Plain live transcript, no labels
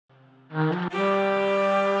We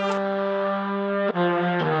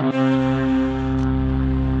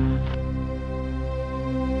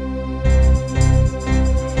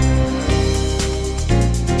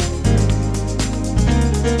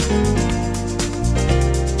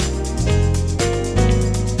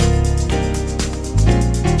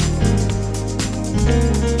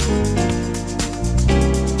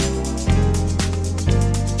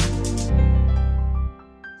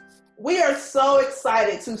are so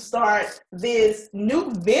excited to start this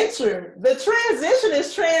new venture. The transition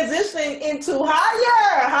is transitioning into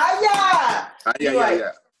higher.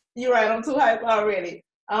 You're right. I'm too hype already.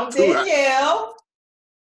 I'm Danielle.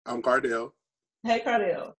 I'm Cardell. Hey,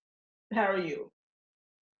 Cardell. How are you?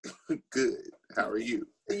 Good. How are you?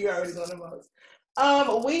 You already know the most.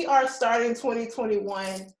 We are starting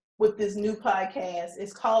 2021 with this new podcast.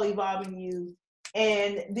 It's called Evolving You.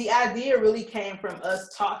 And the idea really came from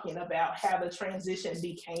us talking about how the transition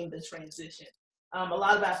became the transition. A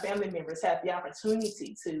lot of our family members had the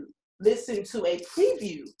opportunity to listen to a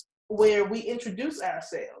preview where we introduce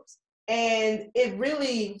ourselves. And it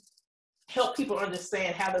really helped people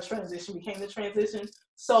understand how the transition became the transition.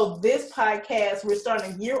 So this podcast, we're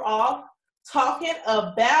starting a year off talking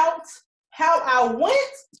about how I went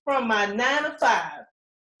from my 9-to-5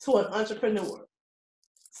 to an entrepreneur.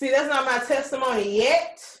 See, that's not my testimony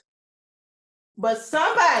yet, but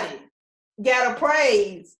somebody got a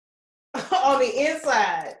praise on the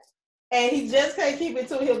inside, and he just can't keep it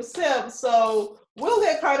to himself. So we'll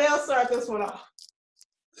let Cardell start this one off.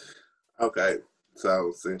 Okay,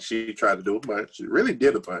 so since she tried to do a bunch, she really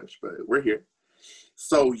did a bunch, but we're here.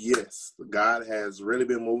 So yes, God has really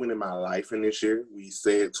been moving in my life in this year. We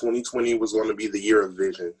said 2020 was going to be the year of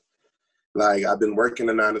vision. Like, I've been working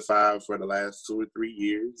a 9-to-5 for the last 2 or 3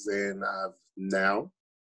 years, and I'm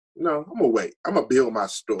gonna wait. I'm gonna build my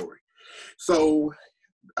story. So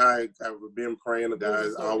I've been praying to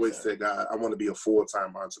God. I always said, God, I want to be a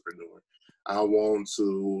full-time entrepreneur. I want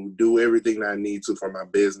to do everything that I need to for my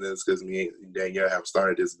business, because me and Danielle have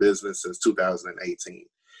started this business since 2018.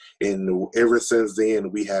 And ever since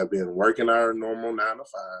then, we have been working our normal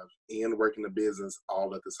 9-to-5 and working the business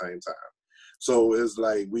all at the same time. So it's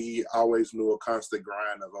like we always knew a constant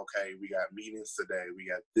grind of, okay, we got meetings today, we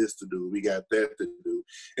got this to do, we got that to do.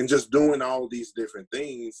 And just doing all these different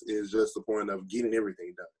things is just the point of getting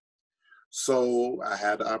everything done. So I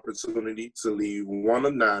had the opportunity to leave one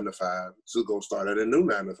of 9-to-5 to go start at a new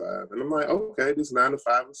 9-to-5. And I'm like, okay, this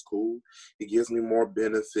 9-to-5 is cool. It gives me more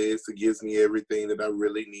benefits. It gives me everything that I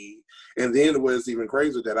really need. And then it was even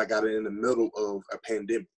crazier that I got it in the middle of a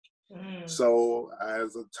pandemic. So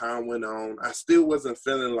as the time went on, I still wasn't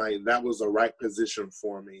feeling like that was the right position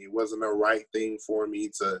for me. It wasn't the right thing for me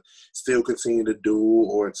to still continue to do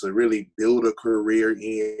or to really build a career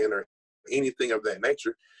in or anything of that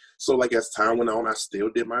nature. So like as time went on, I still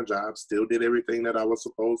did my job, still did everything that I was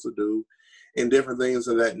supposed to do and different things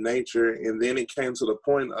of that nature. And then it came to the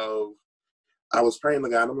point of I was praying to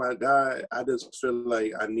God. I'm like, God, I just feel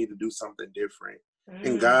like I need to do something different.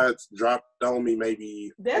 And God dropped on me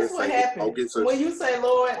maybe. That's what happens. When you say,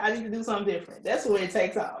 Lord, I need to do something different. That's where it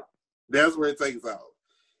takes off. That's where it takes off.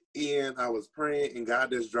 And I was praying and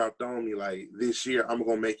God just dropped on me like, this year, I'm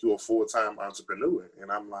going to make you a full-time entrepreneur. And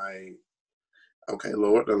I'm like, okay,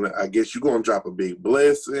 Lord, I guess you're going to drop a big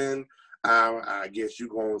blessing. I guess you're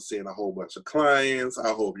going to send a whole bunch of clients.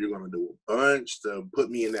 I hope you're going to do a bunch to put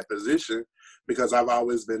me in that position, because I've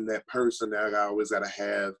always been that person that I always got to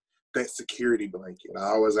have that security blanket. I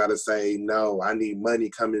always got to say, no, I need money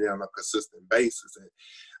coming in on a consistent basis. And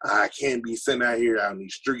I can't be sitting out here out in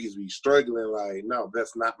these streets, be struggling. Like, no,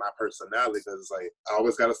 that's not my personality, because it's like, I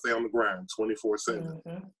always got to stay on the grind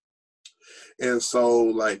 24/7. And so,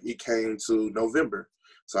 like, it came to November.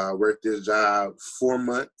 So I worked this job 4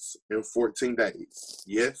 months and 14 days.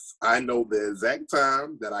 Yes, I know the exact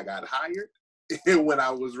time that I got hired and when I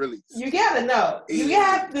was released. You gotta know. You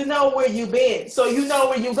have to know where you've been, so you know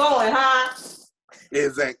where you're going, huh?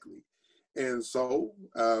 Exactly. And so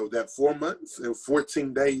that 4 months and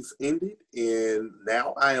 14 days ended, and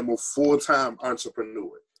now I am a full-time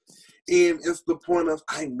entrepreneur. And it's the point of,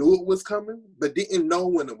 I knew it was coming, but didn't know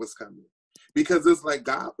when it was coming. Because it's like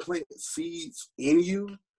God planted seeds in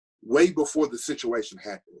you way before the situation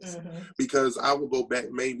happens. Because I will go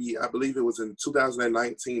back maybe, I believe it was in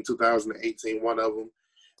 2019, 2018, one of them.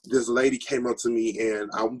 This lady came up to me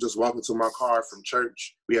and I'm just walking to my car from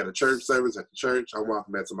church. We had a church service at the church. I'm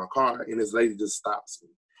walking back to my car and this lady just stops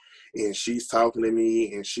me. And she's talking to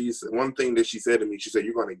me, and she's, one thing that she said to me, she said,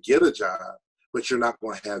 you're going to get a job, but you're not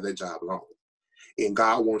going to have that job long. And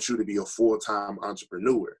God wants you to be a full-time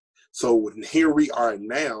entrepreneur. So here we are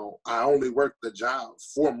now. I only worked the job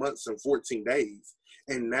 4 months and 14 days.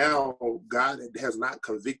 And now God has not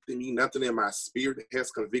convicted me. Nothing in my spirit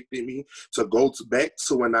has convicted me to go back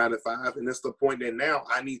to a 9 to 5. And it's the point that now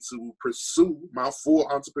I need to pursue my full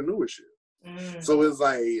entrepreneurship. So it's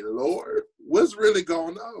like, Lord, what's really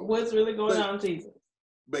going on? What's really going on, Jesus?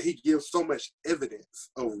 But he gives so much evidence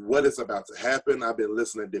of what is about to happen. I've been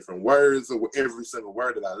listening to different words. Every single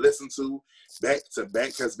word that I listen to, back to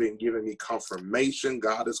back, has been giving me confirmation.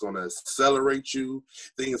 God is going to accelerate you.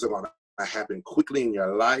 Things are going to happen quickly in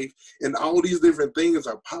your life. And all these different things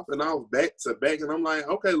are popping off back to back. And I'm like,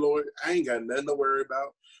 okay, Lord, I ain't got nothing to worry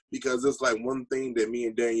about. Because it's like one thing that me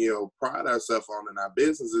and Danielle pride ourselves on in our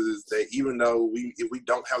business is that even though if we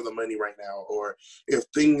don't have the money right now, or if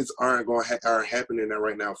things aren't are happening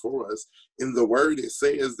right now for us, in the word it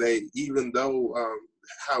says that even though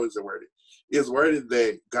how is it worded? It's worded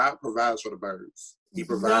that God provides for the birds. He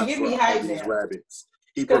provides for all these rabbits.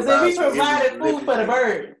 Because if he provided food for the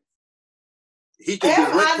birds, he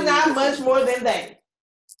can do I'm not much more than that.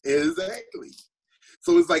 Exactly.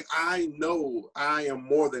 So it's like, I know I am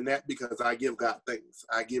more than that because I give God thanks.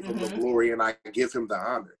 I give him the glory and I give him the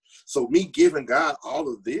honor. So me giving God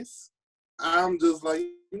all of this, I'm just like,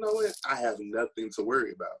 you know what? I have nothing to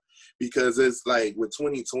worry about. Because it's like with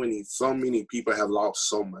 2020, so many people have lost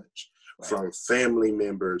so much, from family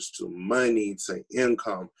members to money to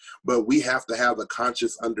income. But we have to have a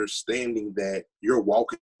conscious understanding that you're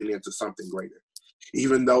walking into something greater.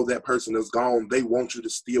 Even though that person is gone, they want you to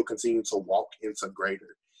still continue to walk into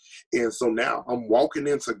greater. And so now I'm walking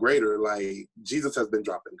into greater. Like, Jesus has been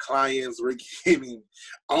dropping clients. We're getting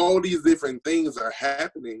all these different things are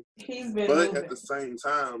happening. But at the same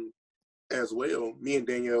time as well, me and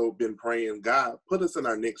Danielle have been praying, God, put us in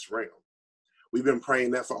our next realm. We've been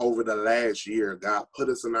praying that for over the last year. God, put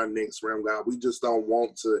us in our next realm, God. We just don't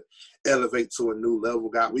want to elevate to a new level,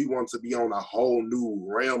 God. We want to be on a whole new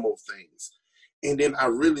realm of things. And then I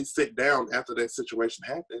really sit down after that situation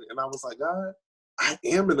happened, and I was like, God, I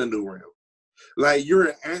am in a new realm. Like,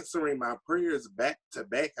 you're answering my prayers back to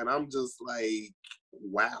back, and I'm just like,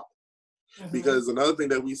 wow. Because another thing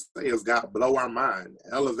that we say is, God, blow our mind,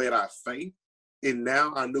 elevate our faith, and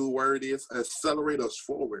now our new word is accelerate us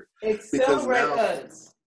forward. Accelerate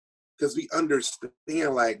us. Because we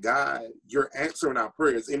understand, like, God, you're answering our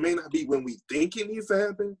prayers. It may not be when we think it needs to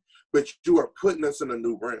happen, but you are putting us in a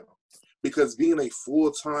new realm. Because being a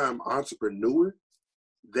full-time entrepreneur,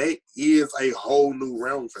 that is a whole new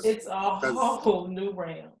realm for me. It's a whole new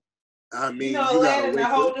realm. I mean, you gotta wake a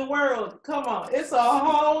whole new world. Come on, it's a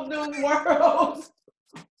whole new world.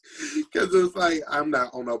 Because it's like, I'm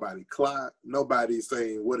not on nobody's clock. Nobody's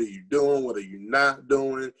saying, what are you doing? What are you not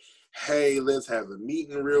doing? Hey, let's have a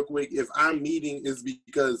meeting real quick. If I'm meeting, it's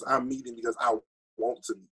because I'm meeting because I want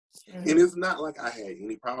to meet. And it's not like I had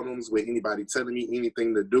any problems with anybody telling me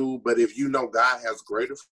anything to do. But if you know God has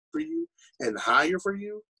greater for you and higher for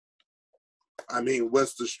you, I mean,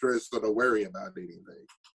 what's the stress or the worry about anything?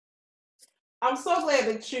 I'm so glad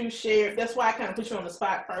that you shared. That's why I kind of put you on the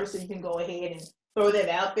spot first, so you can go ahead and throw that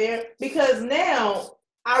out there. Because now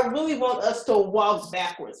I really want us to walk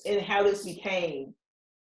backwards in how this became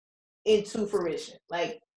into fruition.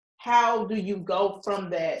 Like, how do you go from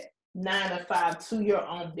that 9 to 5 to your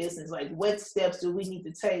own business? Like, what steps do we need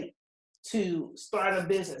to take to start a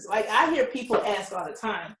business? Like, I hear people ask all the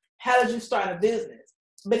time, how did you start a business?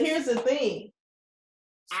 But here's the thing.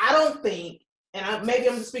 I don't think, and maybe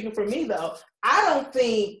I'm just speaking for me though, I don't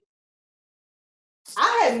think,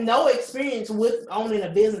 I had no experience with owning a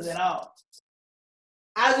business at all.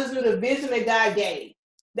 I just knew the vision that God gave.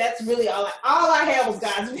 That's really all I had was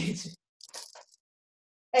God's vision.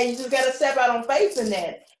 And you just got to step out on faith in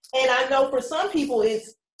that. And I know for some people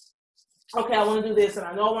it's, okay, I want to do this, and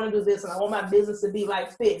I know I want to do this, and I want my business to be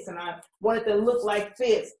like this, and I want it to look like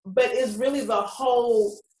this. But it's really the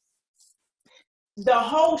whole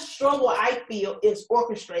struggle I feel is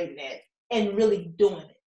orchestrating that and really doing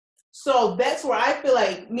it. So that's where I feel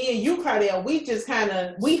like me and you, Cardell, we just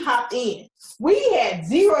we hopped in. We had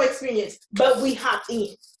zero experience, but we hopped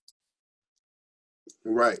in.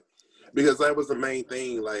 Right. Because that was the main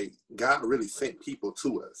thing. Like, God really sent people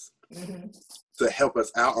to us to help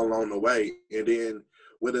us out along the way. And then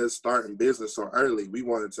with us starting business so early, we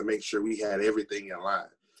wanted to make sure we had everything in line.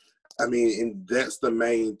 I mean, and that's the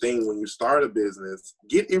main thing when you start a business,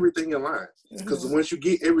 get everything in line. Because once you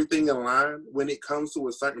get everything in line, when it comes to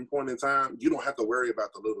a certain point in time, you don't have to worry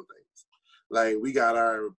about the little things. Like, we got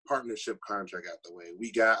our partnership contract out the way.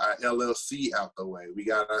 We got our LLC out the way. We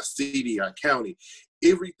got our city, our county.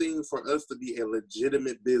 Everything for us to be a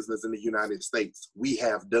legitimate business in the United States, we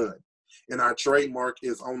have done. and our trademark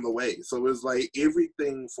is on the way. So it's like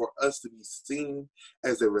everything for us to be seen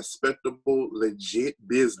as a respectable, legit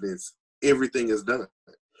business, everything is done.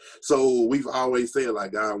 So we've always said,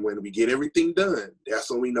 like, God, when we get everything done, that's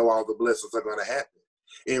when we know all the blessings are going to happen.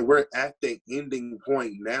 And we're at the ending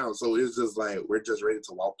point now. So it's just like, we're just ready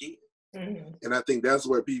to walk in. Mm-hmm. And I think that's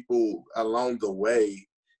where people along the way,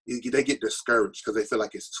 they get discouraged because they feel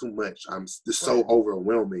like it's too much. It's so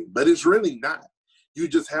overwhelming, but it's really not. You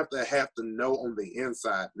just have to know on the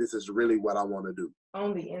inside, this is really what I want to do.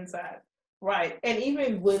 On the inside. Right. And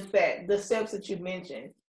even with that, the steps that you mentioned,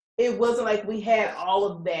 it wasn't like we had all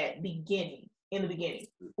of that in the beginning.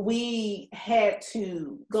 We had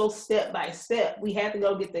to go step by step. We had to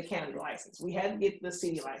go get the county license. We had to get the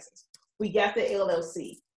city license. We got the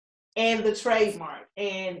LLC and the trademark.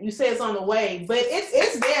 And you say it's on the way, but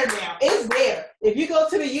it's there now. It's there. If you go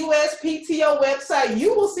to the USPTO website,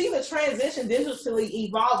 you will see the transition digitally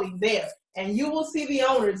evolving there. And you will see the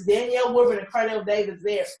owners, Danielle Woodward and Cardell Davis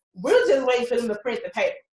there. We're just waiting for them to print the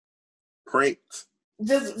paper. Print.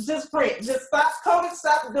 Just print. Just stop COVID,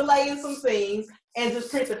 stop delaying some things, and just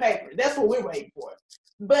print the paper. That's what we're waiting for.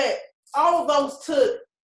 But all of those took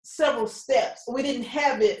several steps. We didn't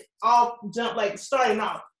have it all starting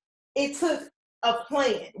off. It took a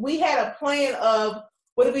plan. We had a plan of,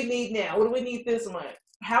 what do we need now? What do we need this month?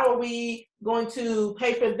 How are we going to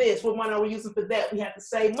pay for this? What money are we using for that? We had to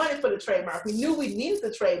save money for the trademark. We knew we needed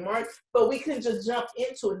the trademark, but we couldn't just jump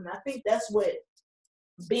into it. And I think that's what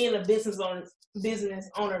being a business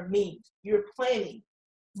owner means. You're planning,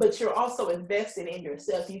 but you're also investing in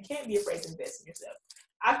yourself. You can't be afraid to invest in yourself.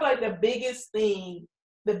 I feel like the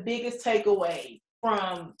biggest takeaway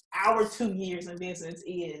from our 2 years in business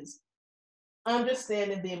is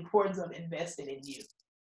understanding the importance of investing in you.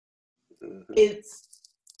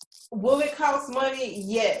 Will it cost money?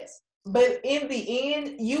 Yes. But in the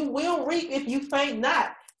end, you will reap if you faint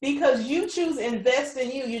not, because you choose to invest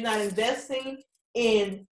in you. You're not investing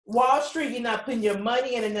in Wall Street. You're not putting your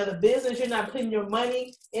money in another business. You're not putting your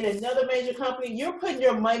money in another major company. You're putting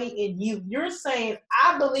your money in you. You're saying,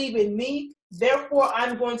 I believe in me, therefore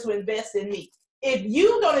I'm going to invest in me. If you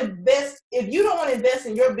don't want to invest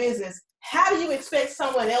in your business, how do you expect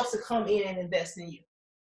someone else to come in and invest in you?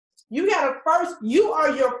 You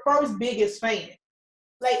are your first biggest fan.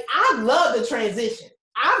 Like, I love the transition.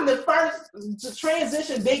 I'm the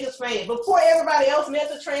transition biggest fan. Before everybody else met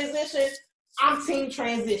the transition, I'm team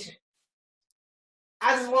transition.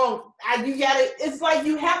 It's like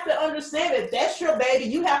you have to understand it. That's your baby.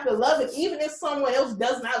 You have to love it. Even if someone else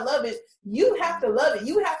does not love it, you have to love it.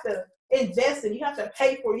 You have to invest in it. You have to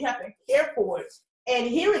pay for it. You have to care for it. And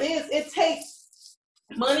here it is. It takes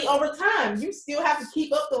money over time. You still have to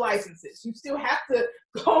keep up the licenses. You still have to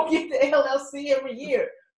go get the LLC every year.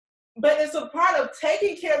 But it's a part of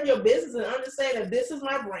taking care of your business and understanding that this is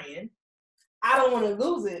my brand. I don't want to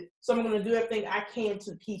lose it, so I'm going to do everything I can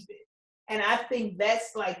to keep it. And I think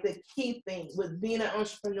that's like the key thing with being an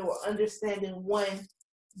entrepreneur, understanding, one,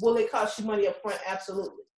 will it cost you money up front?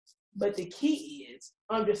 Absolutely. But the key is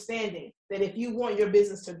understanding that if you want your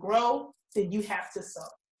business to grow, then you have to sow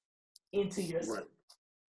into yourself. Right.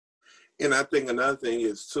 And I think another thing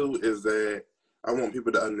is that I want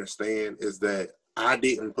people to understand is that I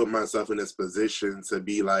didn't put myself in this position to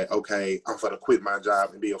be like, okay, I'm going to quit my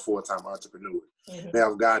job and be a full-time entrepreneur. Mm-hmm.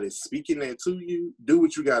 Now, if God is speaking that to you, do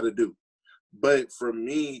what you got to do. But for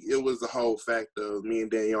me, it was the whole fact of me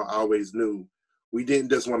and Danielle always knew we didn't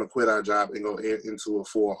just want to quit our job and go into a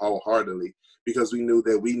full wholeheartedly, because we knew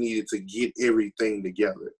that we needed to get everything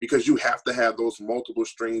together, because you have to have those multiple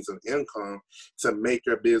streams of income to make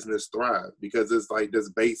your business thrive, because it's like this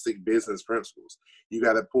basic business principles. You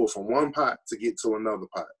got to pull from one pot to get to another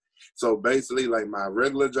pot. So basically, like, my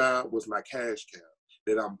regular job was my cash cow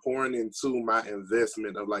that I'm pouring into my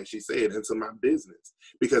investment of, like she said, into my business,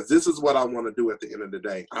 because this is what I want to do at the end of the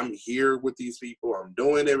day. I'm here with these people. I'm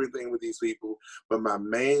doing everything with these people. But my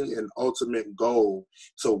main and ultimate goal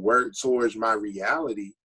to work towards my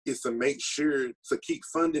reality is to make sure to keep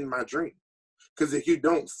funding my dream. Because if you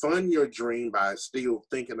don't fund your dream by still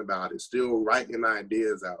thinking about it, still writing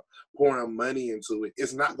ideas out, pouring money into it,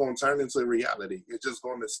 it's not going to turn into reality. It's just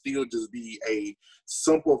going to still just be a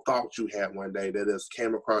simple thought you had one day that just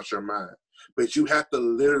came across your mind. But you have to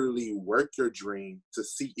literally work your dream to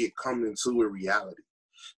see it come into a reality.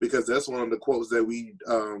 Because that's one of the quotes that we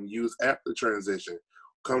use after transition.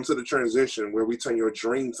 Come to the transition where we turn your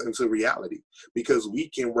dreams into reality, because we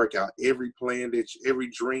can work out every plan,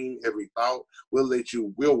 every dream, every thought. We'll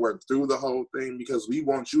work through the whole thing, because we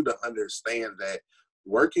want you to understand that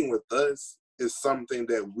working with us is something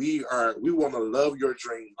that we want to love your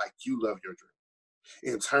dream like you love your dream.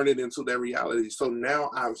 and turn it into their reality. So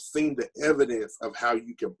now I've seen the evidence of how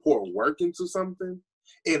you can pour work into something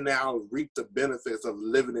and now reap the benefits of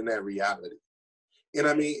living in that reality. And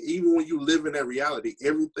I mean, even when you live in that reality,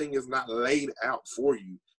 everything is not laid out for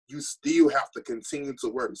you. You still have to continue to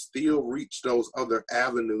work, still reach those other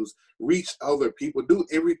avenues, reach other people, do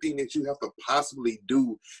everything that you have to possibly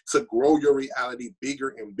do to grow your reality bigger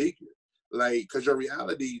and bigger. Like, because your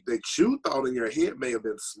reality that you thought in your head may have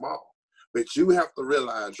been small, but you have to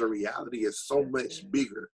realize your reality is so much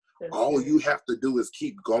bigger. All you have to do is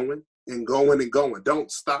keep going and going and going.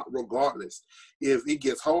 Don't stop regardless. If it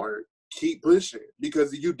gets hard, keep pushing,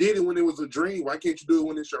 because you did it when it was a dream. Why can't you do it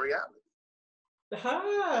when it's your reality?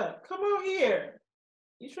 Come on here.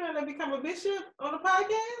 You trying to become a bishop on the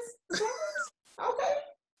podcast? Okay.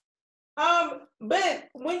 But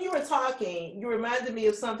when you were talking, you reminded me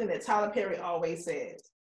of something that Tyler Perry always says.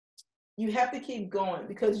 You have to keep going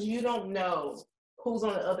because you don't know who's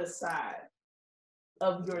on the other side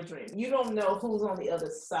of your dream. You don't know who's on the other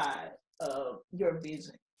side of your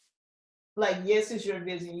vision. Like, yes, it's your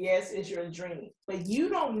vision. Yes, it's your dream. But you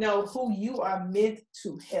don't know who you are meant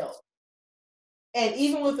to help. And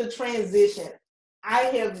even with the transition, I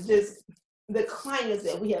have just, the clients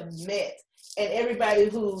that we have met and everybody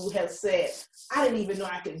who has said, I didn't even know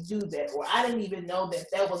I could do that, or I didn't even know that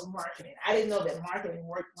that was marketing. I didn't know that marketing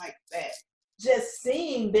worked like that. Just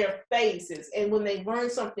seeing their faces and when they learn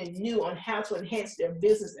something new on how to enhance their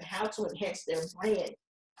business and how to enhance their brand,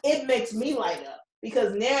 it makes me light up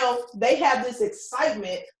because now they have this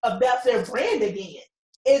excitement about their brand again.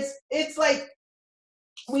 It's like,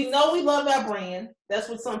 we know we love our brand. That's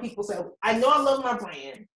what some people say. I know I love my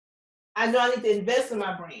brand. I know I need to invest in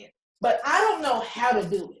my brand, but I don't know how to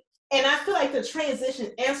do it. And I feel like the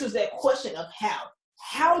transition answers that question of how.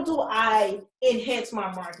 How do I enhance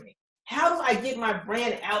my marketing? How do I get my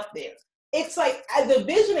brand out there? It's like the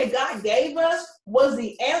vision that God gave us was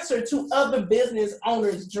the answer to other business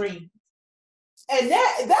owners' dreams. And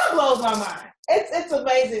that blows my mind. It's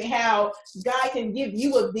amazing how God can give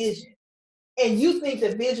you a vision and you think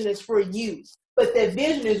the vision is for you, but the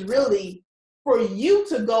vision is really for you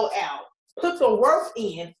to go out, put the work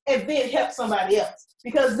in, and then help somebody else.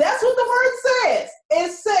 Because that's what the word says.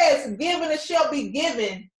 It says, given it shall be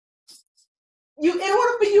given. In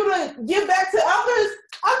order for you to give back to others,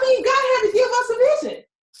 I mean, God had to give us a vision.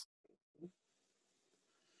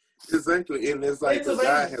 Exactly. And it's like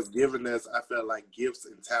God has given us, I feel like, gifts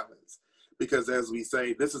and talents. Because as we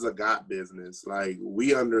say, this is a God business. Like,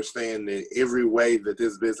 we understand that every way that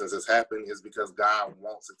this business has happened is because God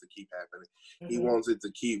wants it to keep happening. Mm-hmm. He wants it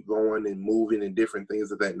to keep going and moving and different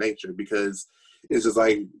things of that nature. Because it's just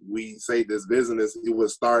like we say, this business, it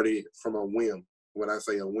was started from a whim. When I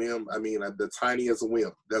say a whim, I mean the tiniest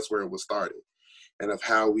whim. That's where it was started. And of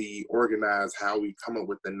how we organize, how we come up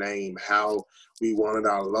with the name, how we wanted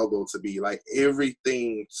our logo to be. Like,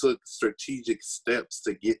 everything took strategic steps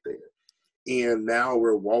to get there. And now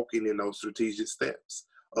we're walking in those strategic steps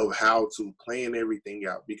of how to plan everything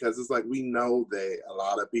out. Because it's like, we know that a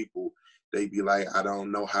lot of people, they be like, I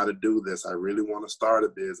don't know how to do this. I really want to start a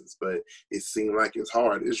business, but it seems like it's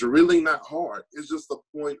hard. It's really not hard. It's just the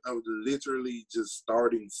point of literally just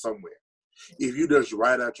starting somewhere. If you just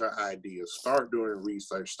write out your ideas, start doing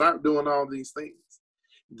research, start doing all these things,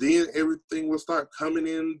 then everything will start coming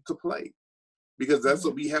into play. Because that's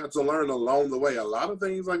what we had to learn along the way. A lot of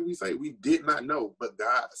things, like we say, we did not know, but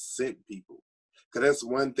God sent people. Because that's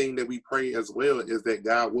one thing that we pray as well, is that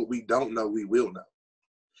God, what we don't know, we will know.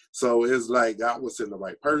 So it's like God will send the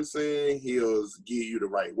right person. He'll give you the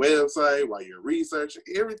right website while you're researching.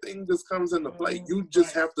 Everything just comes into play. You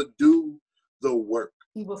just have to do the work.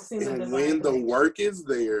 He will send and when the work is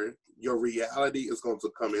there, your reality is going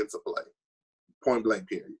to come into play. Point blank,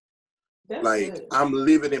 period. That's like good. I'm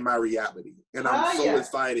living in my reality, and I'm so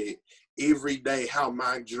excited every day how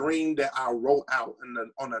my dream that I wrote out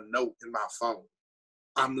on a note in my phone,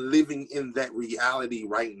 I'm living in that reality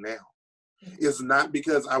right now. It's not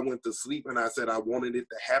because I went to sleep and I said I wanted it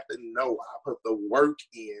to happen. No, I put the work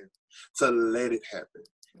in to let it happen.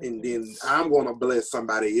 And then I'm going to bless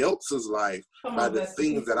somebody else's life by the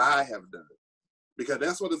things that I have done. Because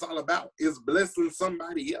that's what it's all about. It's blessing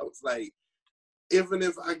somebody else. Like, even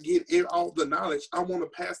if I get all the knowledge, I want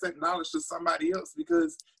to pass that knowledge to somebody else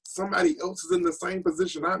because somebody else is in the same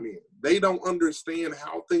position I'm in. They don't understand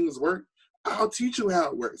how things work. I'll teach you how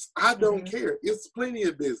it works. I don't care. It's plenty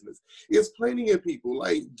of business. It's plenty of people.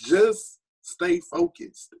 Like, just stay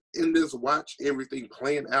focused and just watch everything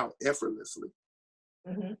playing out effortlessly.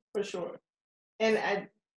 For sure. And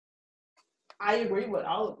I agree with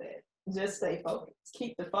all of that. Just stay focused.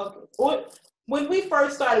 Keep the focus. when we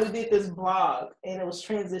first started, we did this blog, and it was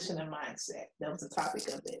transition and mindset. That was the topic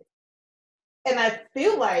of it. And I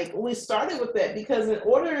feel like we started with that because in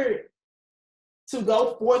order to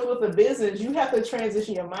go forth with a business, you have to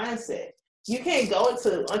transition your mindset. You can't go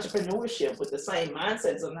into entrepreneurship with the same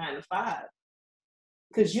mindset as a 9 to 5,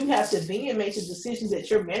 because you have to then make the decisions that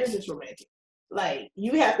your managers were making. Like,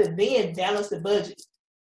 you have to then balance the budget.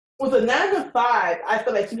 With a 9 to 5, I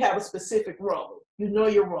feel like you have a specific role. You know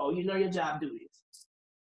your role, you know your job duties.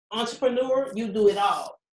 Entrepreneur, you do it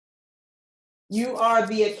all. You are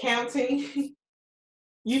the accounting,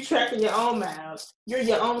 you tracking your own miles, you're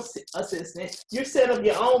your own assistant, you're setting up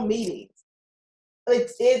your own meetings.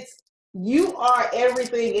 It's you are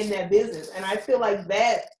everything in that business. And I feel like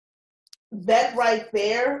that right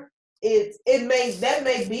there, that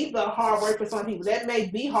may be the hard work for some people. That may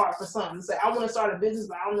be hard for some to say, I want to start a business,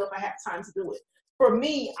 but I don't know if I have time to do it. For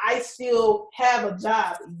me, I still have a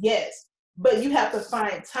job, yes, but you have to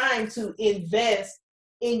find time to invest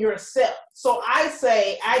in yourself. So I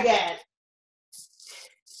say I got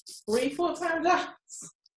 3 full-time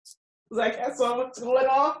jobs. Like, that's so much going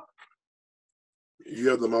on. You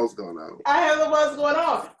have the most going on. I have the most going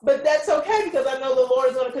on, but that's okay because I know the Lord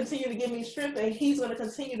is going to continue to give me strength, and He's going to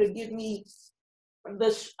continue to give me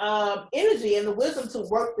the energy and the wisdom to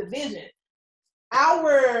work the vision.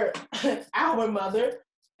 Our mother,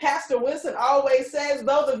 Pastor Winston, always says,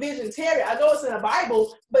 though the vision tarry, I know it's in the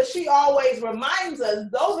Bible, but she always reminds us,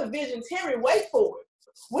 though the vision tarry, wait for it.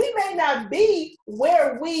 We may not be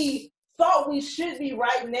where we thought we should be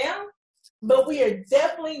right now, but we are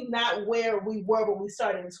definitely not where we were when we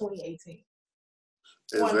started in 2018.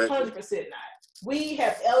 Exactly. 100% not. We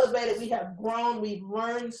have elevated, we have grown, we've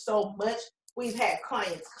learned so much. We've had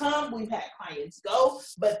clients come, we've had clients go,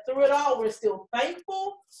 but through it all, we're still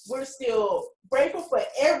thankful. We're still grateful for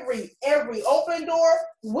every open door.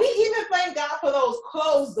 We even thank God for those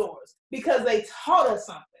closed doors because they taught us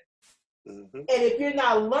something. Mm-hmm. And if you're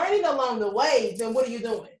not learning along the way, then what are you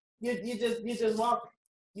doing? You're just walking.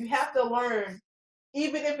 You have to learn.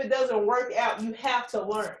 Even if it doesn't work out, you have to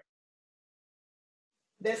learn.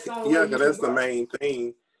 That's the main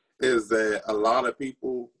thing. Is that a lot of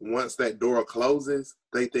people, once that door closes,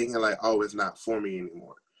 they thinking like, oh, it's not for me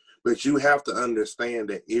anymore. But you have to understand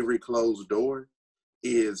that every closed door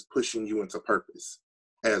is pushing you into purpose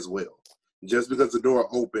as well. Just because the door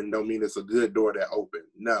opened don't mean it's a good door that opened.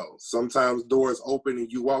 No, sometimes doors open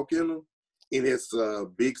and you walk in them, and it's a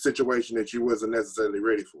big situation that you wasn't necessarily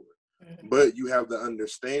ready for. Mm-hmm. But you have the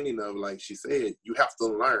understanding of, like she said, you have to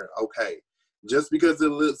learn, okay, just because it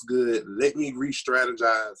looks good, let me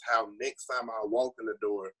re-strategize how next time I walk in the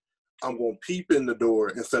door, I'm going to peep in the door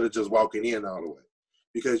instead of just walking in all the way.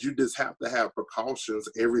 Because you just have to have precautions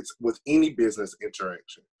with any business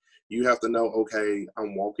interaction. You have to know, okay,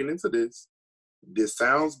 I'm walking into this. This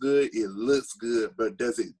sounds good. It looks good, but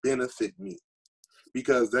does it benefit me?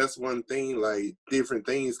 Because that's one thing, like different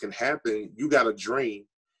things can happen. You got a dream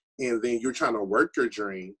and then you're trying to work your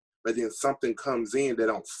dream. But then something comes in that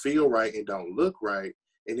don't feel right and don't look right,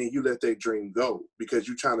 and then you let that dream go because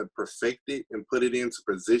you're trying to perfect it and put it into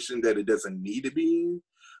position that it doesn't need to be in.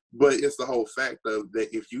 But it's the whole fact of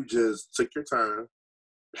that if you just took your time,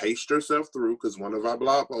 paced yourself through, because one of our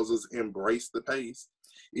blog posts is embrace the pace,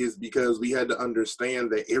 is because we had to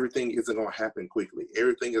understand that everything isn't going to happen quickly.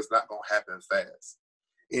 Everything is not going to happen fast.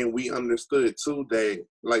 And we understood, too, that,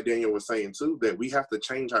 like Daniel was saying, too, that we have to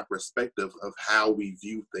change our perspective of how we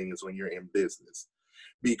view things when you're in business.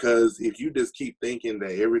 Because if you just keep thinking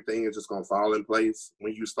that everything is just going to fall in place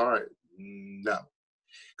when you start, no.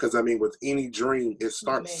 Because, I mean, with any dream, it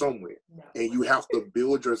starts somewhere. No. And you have to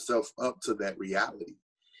build yourself up to that reality.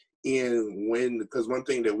 And because one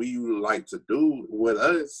thing that we like to do with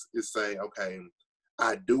us is say, okay,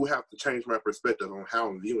 I do have to change my perspective on how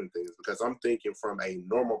I'm viewing things because I'm thinking from a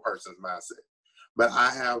normal person's mindset. But I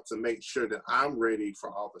have to make sure that I'm ready for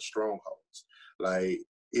all the strongholds. Like,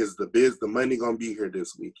 is the money going to be here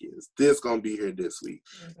this week? Is this going to be here this week?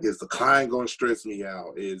 Mm-hmm. Is the client going to stress me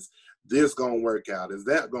out? Is this going to work out? Is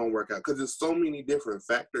that going to work out? Because there's so many different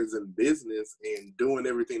factors in business and doing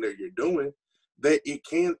everything that you're doing that it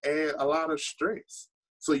can add a lot of stress.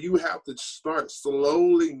 So you have to start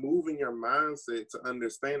slowly moving your mindset to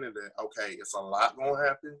understanding that, okay, it's a lot going to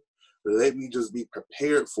happen. Let me just be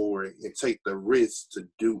prepared for it and take the risk to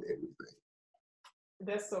do everything.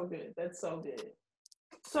 That's so good. That's so good.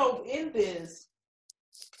 So in this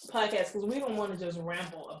podcast, because we don't want to just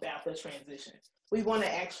ramble about the transition, we want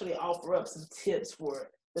to actually offer up some tips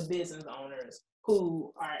for the business owners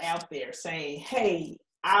who are out there saying, hey,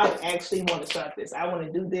 I actually want to start this. I want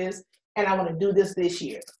to do this. and I want to do this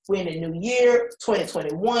year. We're in a new year,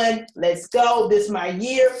 2021. Let's go. This is my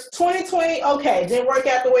year. 2020, okay, didn't work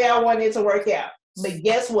out the way I wanted it to work out. But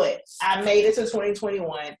guess what? I made it to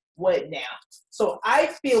 2021. What now? So I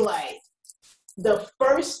feel like the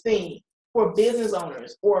first thing for business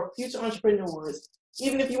owners or future entrepreneurs,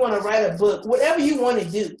 even if you want to write a book, whatever you want to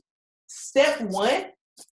do, step one,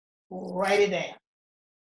 write it down.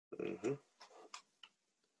 Mm-hmm.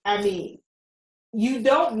 I mean, you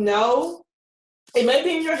don't know. It may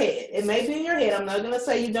be in your head. It may be in your head. I'm not going to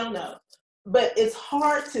say you don't know. But it's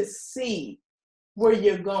hard to see where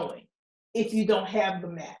you're going if you don't have the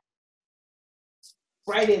map.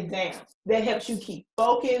 Write it down. That helps you keep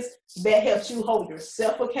focused. That helps you hold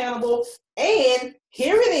yourself accountable. And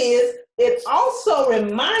here it is. It also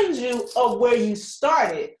reminds you of where you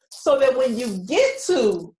started so that when you get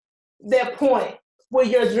to that point where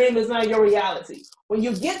your dream is not your reality, when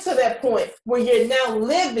you get to that point where you're now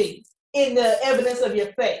living in the evidence of your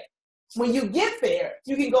faith, when you get there,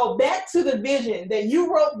 you can go back to the vision that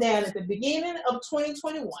you wrote down at the beginning of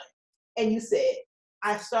 2021 and you said,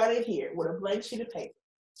 I started here with a blank sheet of paper.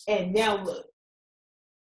 And now look,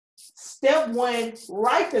 step one,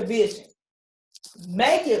 write the vision.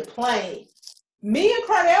 Make it plain. Me and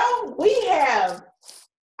Cardell, we have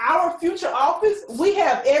our future office. We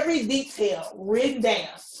have every detail written down.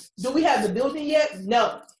 Do we have the building yet?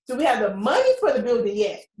 No. Do we have the money for the building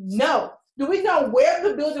yet? No. Do we know where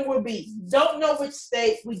the building will be? Don't know which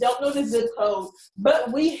state. We don't know the zip code.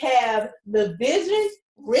 But we have the vision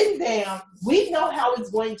written down. We know how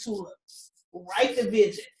it's going to look. Write the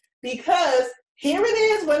vision. Because here it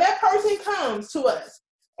is when that person comes to us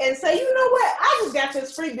and say, you know what? I just got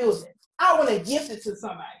this free building. I want to gift it to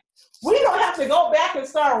somebody. We don't have to go back and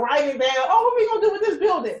start writing down, oh, what are we going to do with this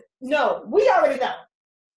building? No, we already know.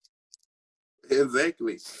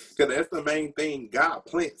 Exactly. Because that's the main thing. God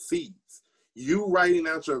plants seeds. You writing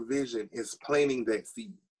out your vision is planting that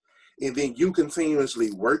seed. And then you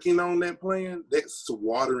continuously working on that plan, that's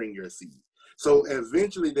watering your seed. So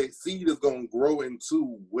eventually that seed is going to grow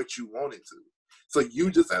into what you want it to. So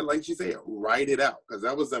you just, like you said, write it out. Because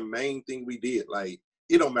that was the main thing we did. Like,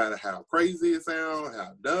 it don't matter how crazy it sounds,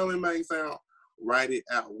 how dumb it may sound, write it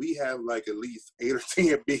out. We have like at least 8 or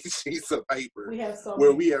 10 big sheets of paper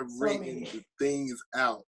we have written things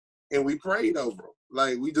out. And we prayed over them.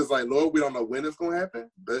 Like, we just like, Lord, we don't know when it's going to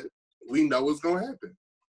happen, but we know it's going to happen.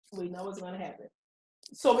 We know it's going to happen.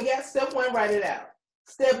 So we got step one, write it out.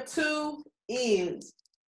 Step two is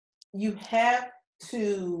you have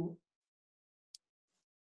to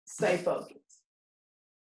stay focused.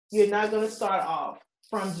 You're not going to start off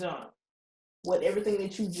from jump with everything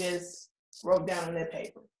that you just wrote down on that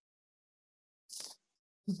paper.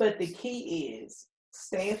 But the key is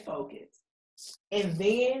staying focused and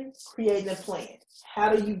then create a plan.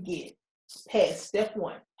 How do you get past step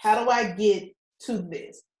one? How do I get to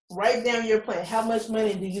this? Write down your plan. How much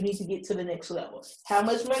money do you need to get to the next level? How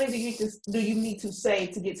much money do you need to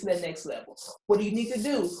save to get to the next level? What do you need to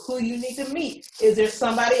do? Who you need to meet? Is there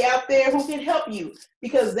somebody out there who can help you?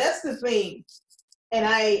 Because that's the thing. And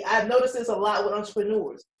I've noticed this a lot with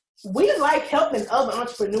entrepreneurs. We like helping other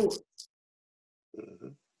entrepreneurs. Mm-hmm.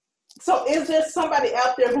 So is there somebody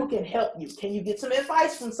out there who can help you? Can you get some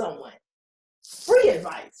advice from someone? Free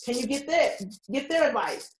advice. Can you get their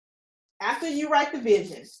advice? After you write the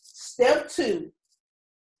vision, step two,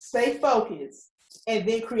 stay focused, and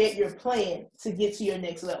then create your plan to get to your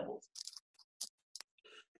next level.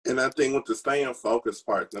 And I think with the staying focused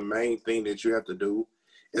part, the main thing that you have to do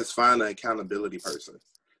is find an accountability person.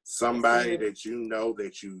 Somebody that you know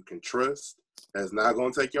that you can trust, that's not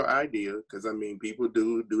going to take your idea, because, I mean, people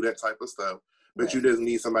do that type of stuff, but right. You just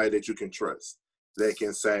need somebody that you can trust, that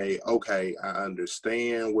can say, okay, I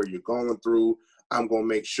understand where you're going through. I'm going to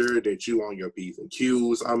make sure that you on your P's and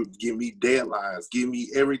Q's. Give me deadlines. Give me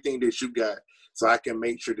everything that you got so I can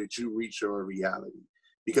make sure that you reach your reality.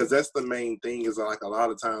 Because that's the main thing is, like, a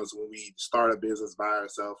lot of times when we start a business by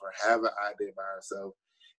ourselves or have an idea by ourselves,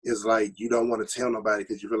 it's like you don't want to tell nobody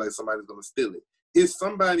because you feel like somebody's going to steal it.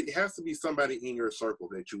 It has to be somebody in your circle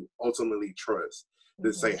that you ultimately trust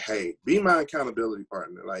to say, hey, be my accountability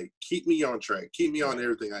partner. Like, keep me on track. Keep me on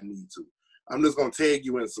everything I need to. I'm just going to tag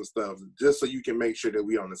you in some stuff just so you can make sure that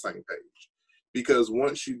we're on the same page. Because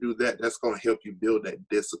once you do that, that's going to help you build that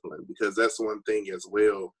discipline. Because that's one thing as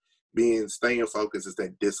well, staying focused is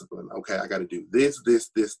that discipline. Okay, I got to do this, and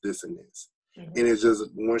this. Mm-hmm. And it's just,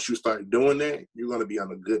 once you start doing that, you're going to be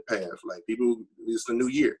on a good path. Like, people, it's the new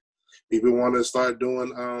year. People want to start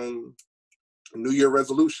doing New Year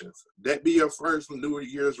resolutions. That be your first New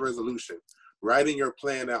Year's resolution. Writing your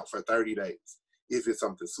plan out for 30 days. If it's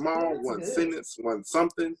something small, That's one good. sentence, one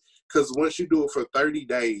something. Because once you do it for 30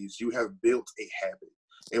 days, you have built a habit.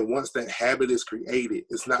 And once that habit is created,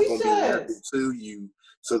 it's not going to be natural to you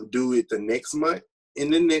to do it the next month,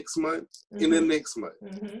 in the next month, in the next month.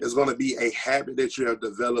 It's going to be a habit that you have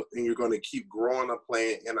developed, and you're going to keep growing a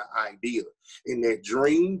plan and an idea. And that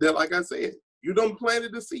dream that, like I said, you don't plant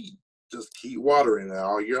the seed. Just keep watering it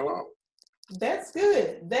all year long. That's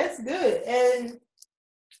good. That's good. And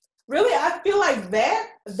really, I feel like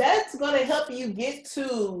that's going to help you get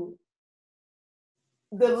to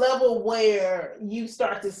the level where you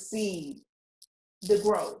start to see the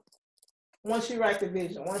growth. Once you write the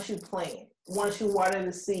vision, once you plan, once you water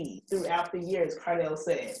the seed throughout the years, Cardell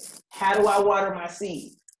said, how do I water my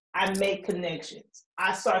seed? I make connections.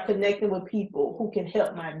 I start connecting with people who can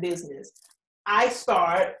help my business. I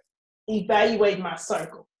start evaluating my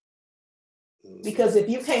circle. Because if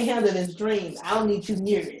you can't handle this dream, I don't need you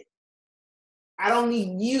near it. I don't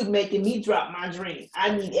need you making me drop my dream.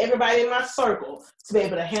 I need everybody in my circle to be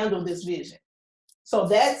able to handle this vision. So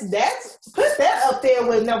that's put that up there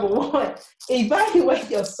with number one. Evaluate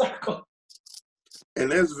your circle.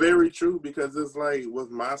 And that's very true, because it's like with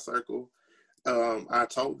my circle, I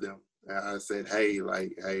told them, I said, hey,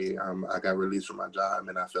 I got released from my job,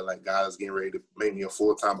 and I feel like God is getting ready to make me a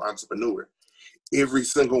full-time entrepreneur. Every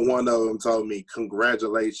single one of them told me,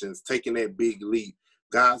 congratulations, taking that big leap.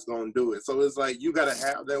 God's going to do it. So it's like you got to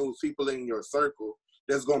have those people in your circle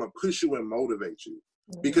that's going to push you and motivate you.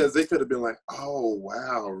 Because they could have been like, oh,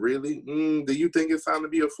 wow, really? Do you think it's time to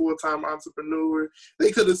be a full-time entrepreneur?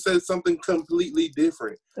 They could have said something completely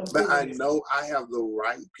different. But I know I have the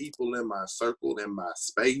right people in my circle, in my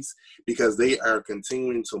space, because they are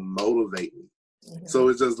continuing to motivate me. So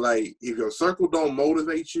it's just like, if your circle don't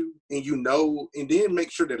motivate you, and you know, and then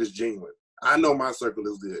make sure that it's genuine. I know my circle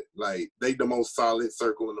is good. Like, they the most solid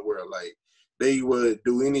circle in the world. Like, they would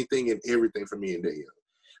do anything and everything for me and Danielle.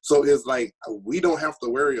 So it's like, we don't have to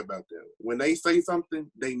worry about them. When they say something,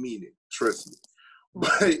 they mean it. Trust me.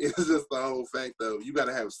 But it's just the whole fact of, you got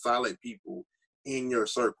to have solid people in your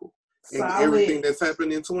circle. And everything that's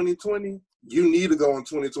happened in 2020, you need to go in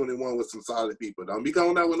 2021 with some solid people. Don't be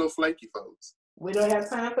going out with no flaky folks. We don't have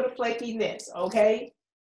time for the flakiness, okay?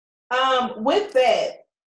 With that,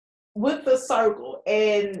 with the circle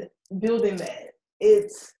and building that,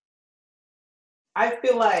 I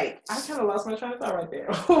feel like I kind of lost my train of thought right there.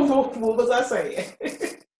 What was I saying?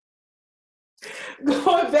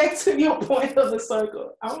 Going back to your point of the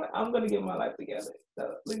circle, I'm going to get my life together.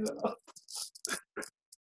 So leave it alone.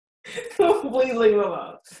 Please leave it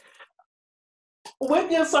alone.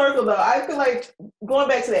 With your circle, though, I feel like going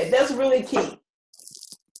back to that, that's really key.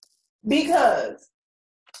 Because,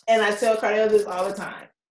 and I tell Cardell this all the time,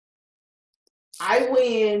 I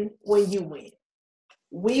win when you win.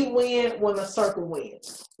 We win when the circle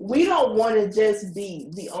wins. We don't want to just be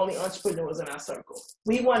the only entrepreneurs in our circle.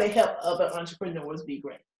 We want to help other entrepreneurs be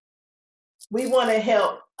great. We want to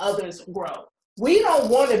help others grow. We don't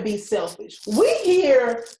want to be selfish. We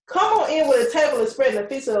here, come on in with a table and spread the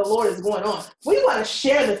feast of the Lord is going on. We want to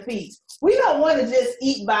share the feast. We don't want to just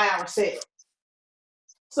eat by ourselves.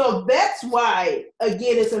 So that's why,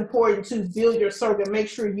 again, it's important to build your circle and make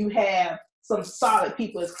sure you have some solid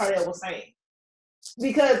people, as Cardell was saying.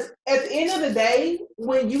 Because at the end of the day,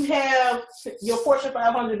 when you have your Fortune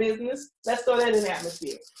 500 business, let's throw that in the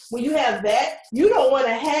atmosphere. When you have that, you don't want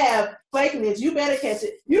to have flakiness. You better catch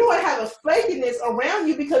it. You don't want to have a flakiness around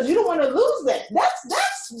you because you don't want to lose that.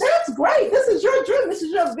 That's great. This is your dream. This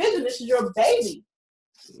is your vision. This is your baby.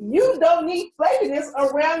 You don't need flakiness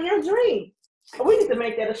around your dream. We need to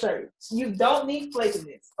make that a shirt. You don't need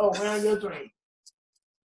flakiness around your dream.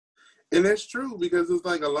 And that's true, because it's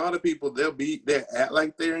like a lot of people, they act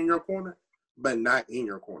like they're in your corner, but not in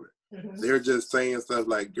your corner. Mm-hmm. They're just saying stuff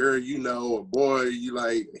like, girl, you know, or boy, you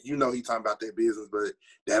know, he talking about that business, but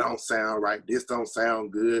that don't sound right. This don't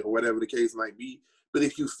sound good, or whatever the case might be. But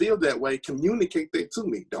if you feel that way, communicate that to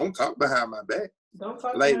me. Don't talk behind my back. Don't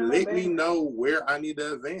talk like, let me know where I need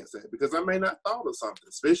to advance at, because I may not thought of something,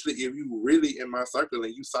 especially if you really in my circle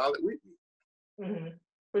and you solid with me. Mm-hmm.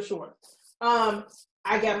 For sure.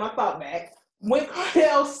 I got my thought back. When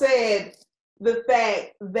Cardell said the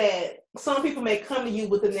fact that some people may come to you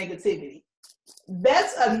with the negativity,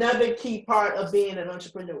 that's another key part of being an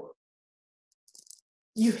entrepreneur.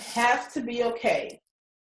 You have to be okay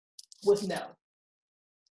with no.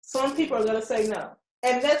 Some people are going to say no,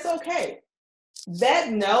 and that's okay. That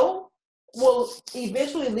no will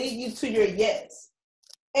eventually lead you to your yes.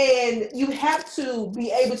 And you have to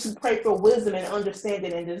be able to pray for wisdom and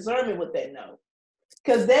understanding and discernment with that no.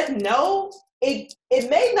 Because that no, it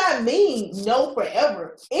may not mean no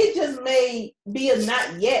forever. It just may be a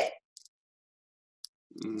not yet.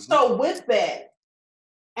 Mm-hmm. So with that,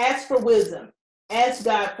 ask for wisdom. Ask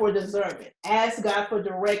God for discernment. Ask God for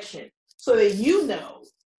direction so that you know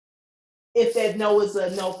if that no is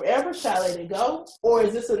a no forever, shall I let it go? Or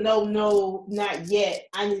is this a no, not yet?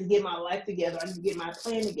 I need to get my life together. I need to get my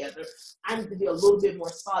plan together. I need to be a little bit more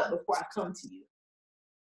solid before I come to you.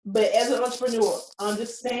 But as an entrepreneur,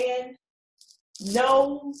 understand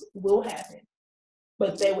no's will happen,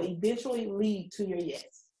 but they will eventually lead to your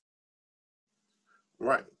yes.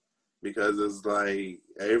 Right. Because it's like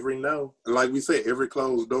every no, like we said, every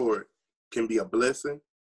closed door can be a blessing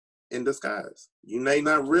in disguise. You may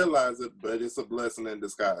not realize it, but it's a blessing in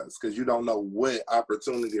disguise because you don't know what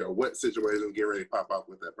opportunity or what situation get ready to pop up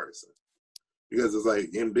with that person. Because it's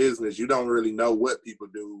like in business, you don't really know what people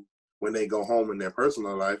do when they go home in their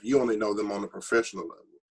personal life. You only know them on a professional level.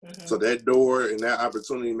 Mm-hmm. So that door and that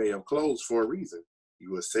opportunity may have closed for a reason.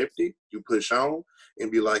 You accept it, you push on,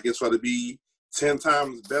 and be like, it's going to be 10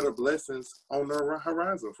 times better blessings on the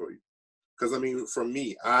horizon for you. Because, I mean, for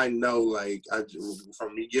me, I know, like,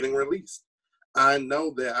 from me getting released, I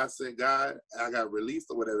know that I said, God, I got released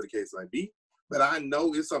or whatever the case might be, but I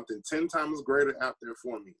know it's something 10 times greater out there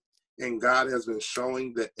for me. And God has been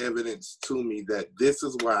showing the evidence to me that this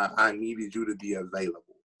is why I needed you to be available.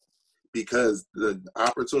 Because the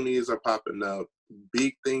opportunities are popping up.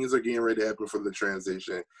 Big things are getting ready to happen for the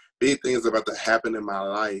transition. Big things are about to happen in my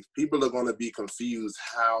life. People are going to be confused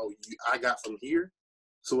how I got from here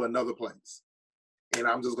to another place. And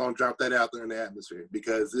I'm just going to drop that out there in the atmosphere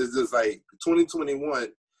because it's just like 2021,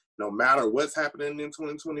 no matter what's happening in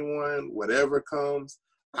 2021, whatever comes,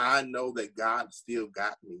 I know that God still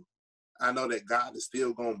got me. I know that God is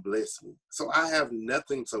still going to bless me. So I have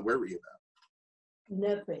nothing to worry about.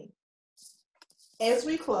 Nothing. As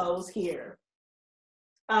we close here,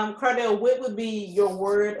 Cardell, what would be your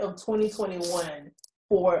word of 2021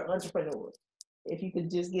 for entrepreneurs? If you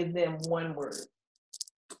could just give them one word.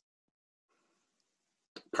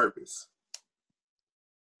 Purpose.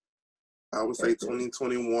 I would say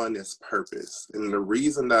 2021 is purpose. And the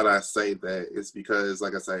reason that I say that is because,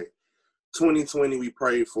 like I say, 2020, we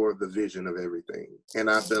prayed for the vision of everything. And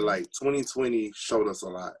I feel like 2020 showed us a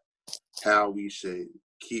lot. How we should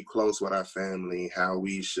keep close with our family, how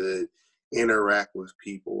we should interact with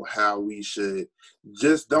people, how we should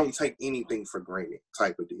just don't take anything for granted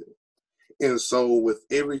type of deal. And so with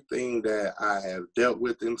everything that I have dealt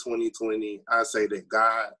with in 2020, I say that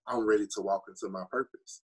God, I'm ready to walk into my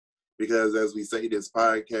purpose. Because as we say, this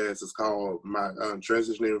podcast is called my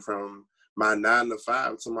transitioning from my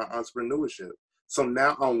 9-to-5 to my entrepreneurship. So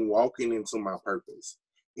now I'm walking into my purpose.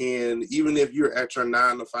 And even if you're at your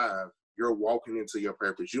 9-to-5, you're walking into your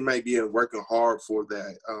purpose. You may be working hard for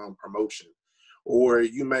that promotion, or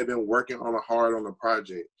you may have been working hard on a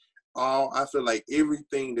project. I feel like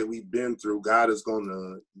everything that we've been through, God is going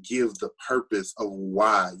to give the purpose of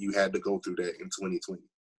why you had to go through that in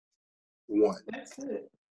 2021. That's good.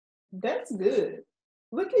 That's good.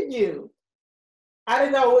 Look at you. I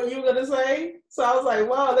didn't know what you were going to say. So I was like,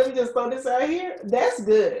 wow, let me just throw this out here. That's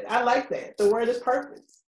good. I like that. The word is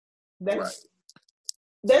purpose. That's right.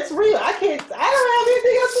 That's real. I don't have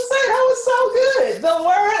anything else to say. That was so good. The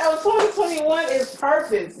word of 2021 is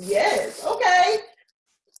purpose. Yes. Okay.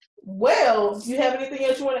 Well, do you have anything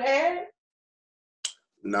else you want to add?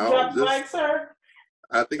 No. Drop the mic, sir.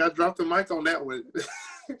 I think I dropped the mic on that one.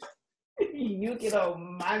 You get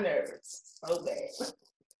on my nerves so bad.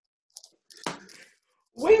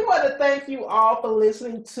 We want to thank you all for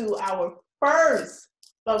listening to our first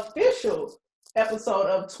official episode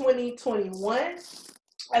of 2021.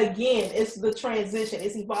 Again, it's the transition.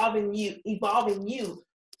 It's evolving you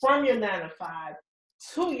from your 9-to-5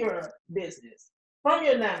 to your business, from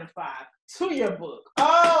your 9-to-5 to your book.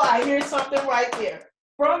 Oh, I hear something right there.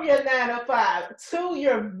 From your 9-to-5 to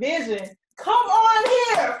your vision. Come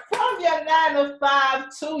on here. From your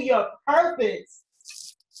 9-to-5 to your purpose.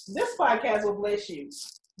 This podcast will bless you.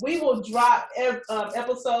 We will drop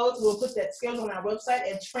episodes. We'll put that schedule on our website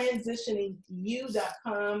at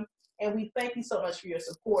transitioningyou.com. And we thank you so much for your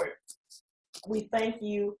support. We thank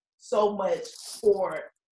you so much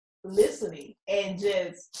for listening and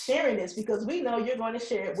just sharing this because we know you're going to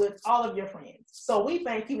share it with all of your friends. So we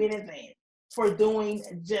thank you in advance for doing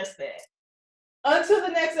just that. Until the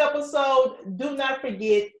next episode, do not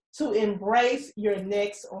forget to embrace your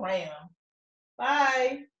next round.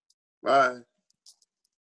 Bye. Bye.